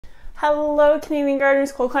Hello Canadian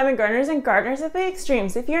gardeners, cold climate gardeners, and gardeners at the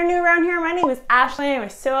extremes. If you're new around here, my name is Ashley. I'm a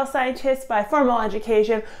soil scientist by formal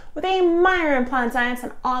education with a minor in plant science,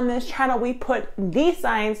 and on this channel we put the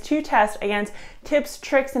science to test against tips,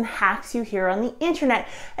 tricks, and hacks you hear on the internet.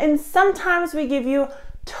 And sometimes we give you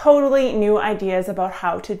totally new ideas about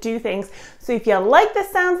how to do things. So if you like the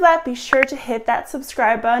sounds of that, be sure to hit that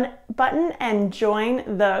subscribe button and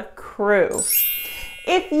join the crew.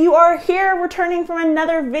 If you are here returning from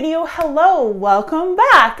another video, hello, welcome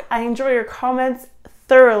back. I enjoy your comments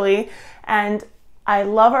thoroughly and I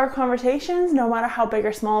love our conversations, no matter how big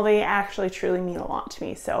or small. They actually truly mean a lot to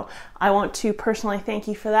me. So I want to personally thank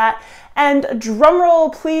you for that. And drum roll,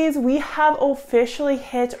 please, we have officially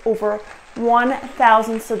hit over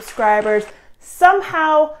 1,000 subscribers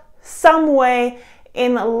somehow, some way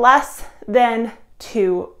in less than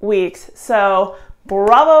 2 weeks. So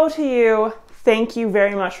bravo to you. Thank you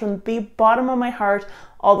very much from the bottom of my heart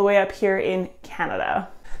all the way up here in Canada.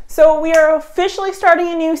 So we are officially starting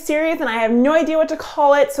a new series and I have no idea what to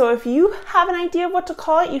call it. So if you have an idea of what to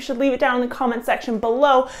call it, you should leave it down in the comment section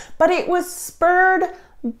below. But it was spurred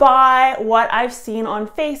by what I've seen on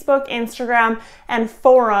Facebook, Instagram, and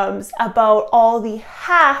forums about all the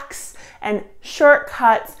hacks and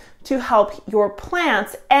shortcuts to help your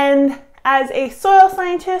plants. And as a soil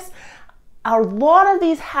scientist, a lot of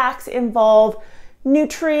these hacks involve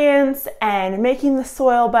nutrients and making the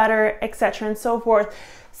soil better, etc. and so forth.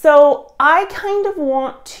 So I kind of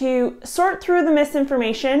want to sort through the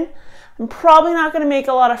misinformation. I'm probably not going to make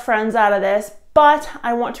a lot of friends out of this, but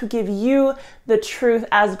I want to give you the truth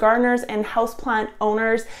as gardeners and houseplant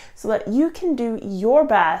owners so that you can do your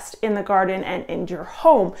best in the garden and in your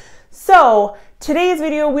home. So today's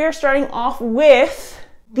video, we are starting off with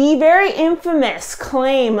the very infamous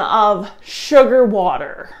claim of sugar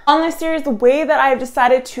water. On this series, the way that I've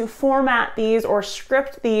decided to format these or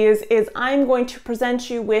script these is I'm going to present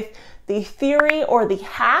you with the theory or the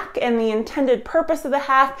hack and the intended purpose of the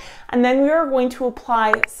hack, and then we are going to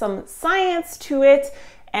apply some science to it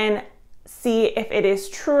and see if it is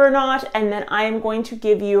true or not, and then I am going to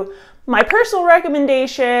give you my personal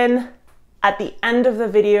recommendation at the end of the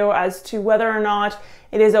video as to whether or not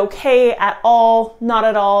it is okay at all, not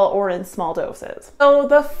at all, or in small doses. So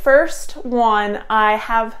the first one I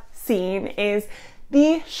have seen is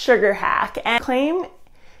the sugar hack, and the claim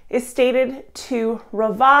is stated to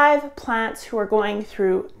revive plants who are going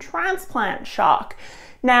through transplant shock.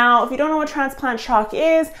 Now, if you don't know what transplant shock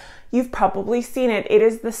is, you've probably seen it. It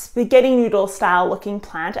is the spaghetti noodle style looking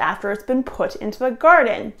plant after it's been put into the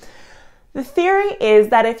garden. The theory is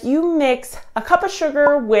that if you mix a cup of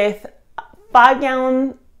sugar with a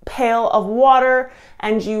 5-gallon pail of water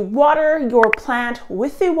and you water your plant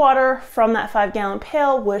with the water from that 5-gallon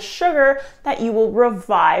pail with sugar, that you will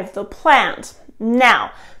revive the plant.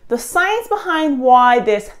 Now, the science behind why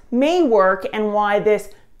this may work and why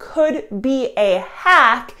this could be a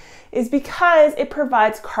hack is because it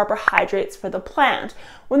provides carbohydrates for the plant.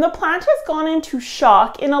 When the plant has gone into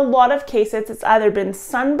shock, in a lot of cases, it's either been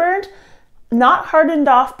sunburned, not hardened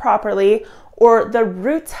off properly, or the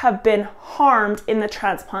roots have been harmed in the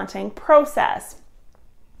transplanting process.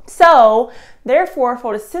 So, therefore,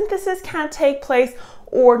 photosynthesis can't take place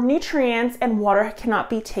or nutrients and water cannot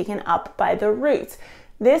be taken up by the roots.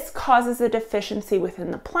 This causes a deficiency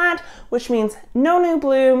within the plant, which means no new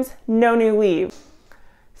blooms, no new leaves.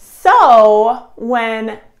 So,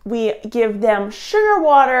 when we give them sugar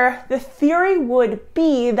water, the theory would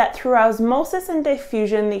be that through osmosis and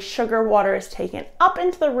diffusion, the sugar water is taken up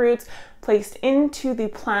into the roots, placed into the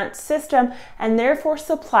plant system, and therefore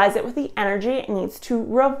supplies it with the energy it needs to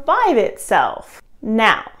revive itself.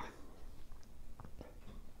 Now,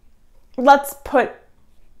 let's put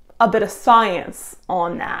a bit of science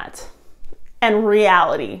on that and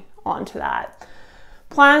reality onto that.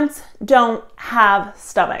 Plants don't have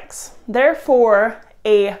stomachs. Therefore,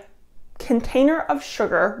 a container of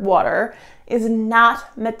sugar water is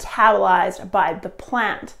not metabolized by the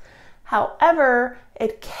plant. However,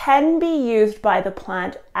 it can be used by the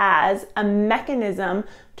plant as a mechanism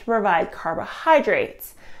to provide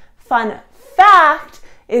carbohydrates. Fun fact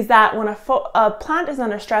is that when a plant is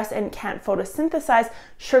under stress and can't photosynthesize,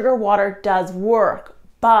 sugar water does work,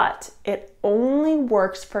 but it only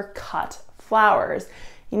works for cut flowers.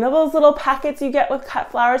 You know those little packets you get with cut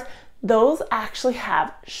flowers? Those actually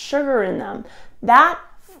have sugar in them. That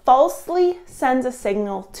falsely sends a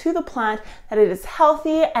signal to the plant that it is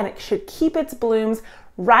healthy and it should keep its blooms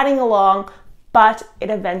riding along, but it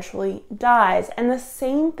eventually dies. And the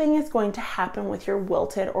same thing is going to happen with your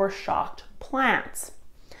wilted or shocked plants.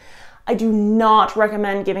 I do not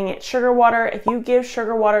recommend giving it sugar water. If you give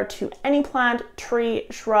sugar water to any plant, tree,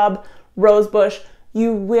 shrub, rose bush,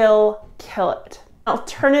 you will kill it. An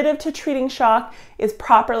alternative to treating shock is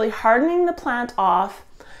properly hardening the plant off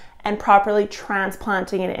and properly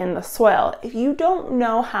transplanting it in the soil. If you don't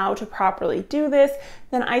know how to properly do this,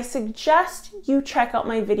 then I suggest you check out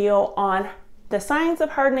my video on the science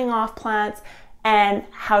of hardening off plants and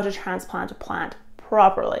how to transplant a plant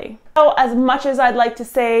properly. So as much as I'd like to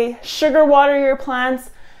say sugar water your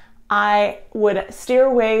plants, I would steer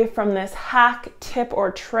away from this hack, tip,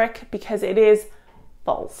 or trick because it is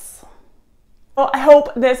false. Well, I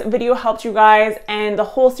hope this video helped you guys, and the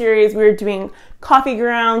whole series we're doing coffee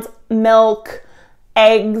grounds, milk,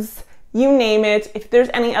 eggs, you name it. If there's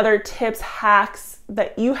any other tips, hacks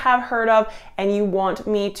that you have heard of and you want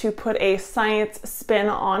me to put a science spin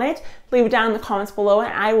on it, leave it down in the comments below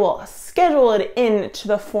and I will schedule it into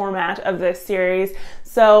the format of this series.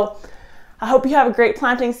 So I hope you have a great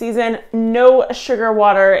planting season. No sugar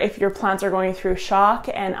water if your plants are going through shock,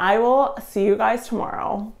 and I will see you guys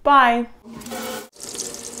tomorrow. Bye.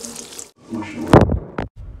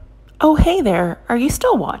 Oh, hey there. Are you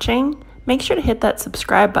still watching? Make sure to hit that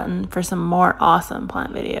subscribe button for some more awesome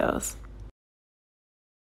plant videos.